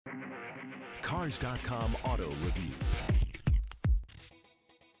Cars.com Auto Review.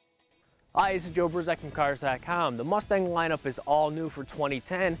 Hi, this is Joe Bruzek from Cars.com. The Mustang lineup is all new for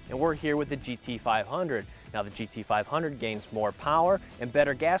 2010, and we're here with the GT500. Now, the GT500 gains more power and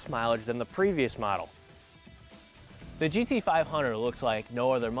better gas mileage than the previous model. The GT500 looks like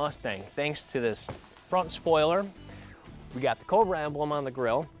no other Mustang thanks to this front spoiler. We got the Cobra emblem on the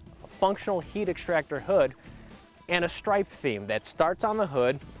grille, a functional heat extractor hood, and a stripe theme that starts on the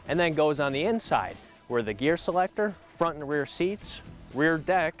hood and then goes on the inside, where the gear selector, front and rear seats, rear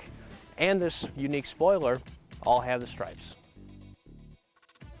deck, and this unique spoiler all have the stripes.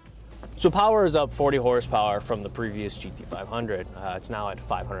 So power is up 40 horsepower from the previous GT500. It's now at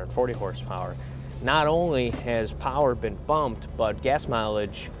 540 horsepower. Not only has power been bumped, but gas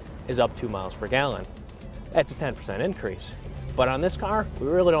mileage is up 2 miles per gallon. That's a 10% increase. But on this car, we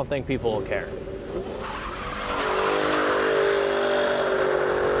really don't think people will care.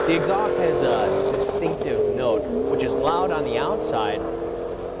 The exhaust has a distinctive note, which is loud on the outside,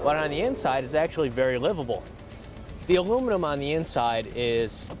 but on the inside is actually very livable. The aluminum on the inside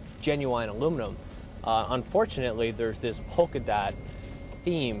is genuine aluminum. Unfortunately, there's this polka dot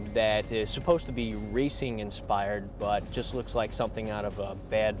theme that is supposed to be racing inspired, but just looks like something out of a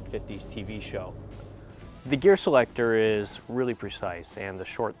bad 50s TV show. The gear selector is really precise, and the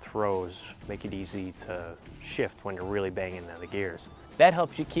short throws make it easy to shift when you're really banging on the gears. That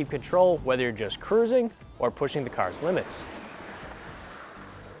helps you keep control whether you're just cruising or pushing the car's limits.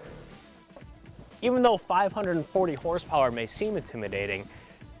 Even though 540 horsepower may seem intimidating,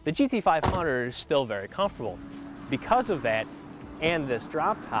 the GT500 is still very comfortable. Because of that, and this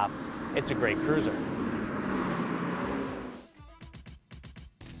drop top, it's a great cruiser.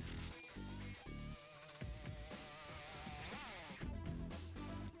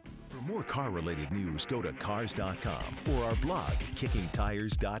 For more car-related news, go to Cars.com or our blog,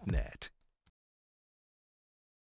 KickingTires.net.